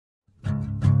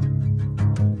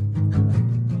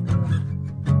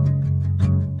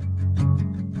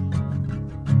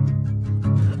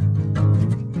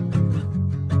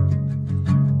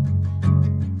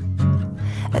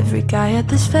guy at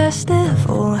this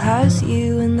festival has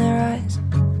you in their eyes.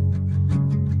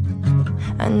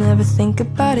 I never think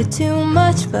about it too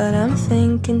much, but I'm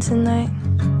thinking tonight.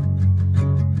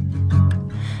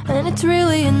 And it's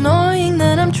really annoying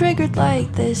that I'm triggered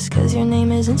like this, 'cause your name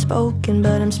isn't spoken,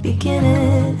 but I'm speaking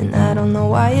it. And I don't know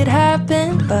why it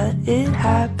happened, but it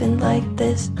happened like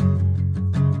this.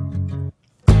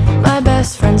 My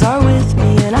best friends are with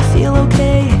me and I feel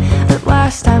okay, but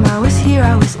last time I was here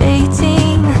I was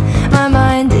 18. My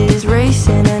mind is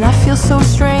racing and I feel so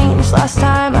strange. Last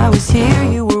time I was here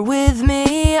you were with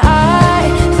me. I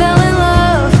fell in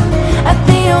love at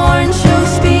the Orange Show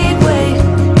Speedway.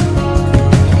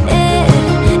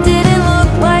 It didn't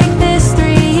look like this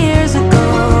 3 years ago.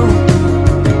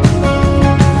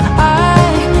 I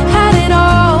had it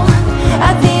all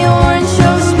at the Orange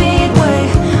Show Speedway,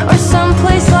 or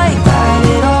someplace like that.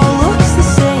 It all looks the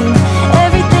same,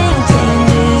 everything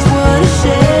changes, what a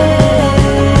shame.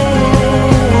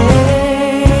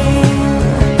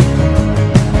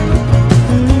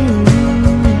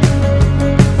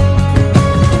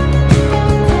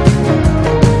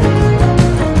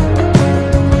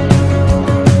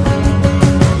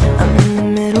 I'm in the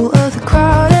middle of the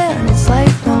crowd and it's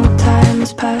like no time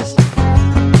has passed.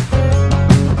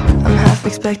 I'm half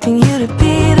expecting you to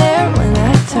be there when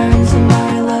I turn to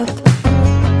my left.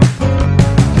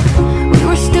 We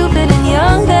were stupid and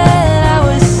young then, I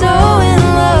was so in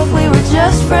love. We were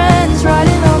just friends,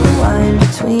 riding on the line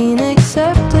between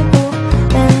acceptable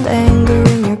and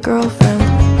angering your girlfriend.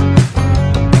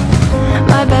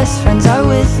 My best friends are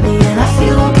with me and I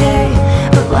feel okay,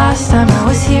 but last time I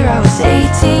was here I was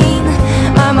 18.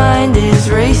 My mind is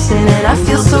racing and I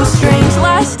feel so strange.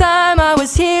 Last time I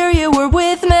was here you were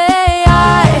with me.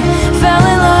 I fell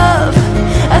in love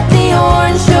at the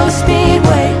Orange Show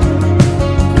Speedway.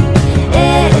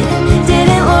 It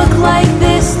didn't look like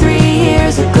this 3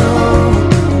 years ago.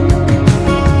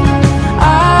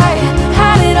 I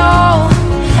had it all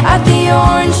at the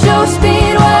Orange Show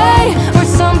Speedway, or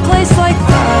someplace like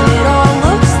that. It all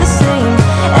looks the same,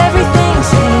 everything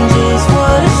changes,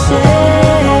 what a shame.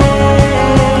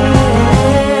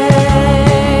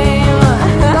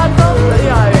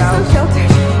 Yeah. So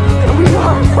sheltered. We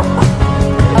are.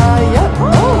 Yep.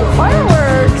 Oh,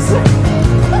 fireworks!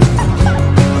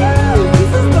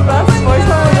 This is the best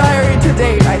voicemail diary to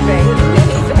date, I think.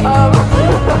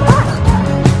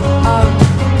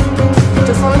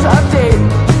 Just wanted to update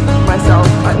myself.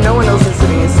 No one else listens to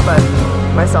these, but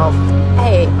myself.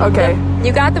 Hey. Okay.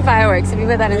 You got the fireworks if you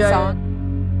put that in Yeah. song.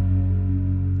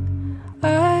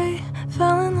 I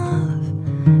fell in love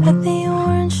at the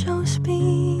Orange Show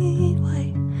Speedway,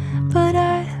 but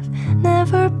I've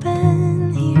never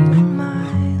been here in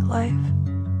my life.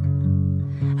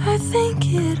 I think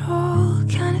it all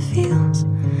kind of feels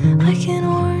like an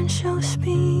Orange Show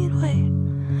Speedway,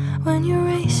 when you're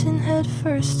racing head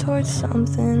first towards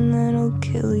something that'll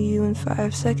kill you in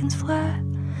 5 seconds flat.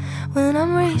 When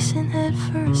I'm racing head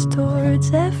first towards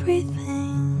everything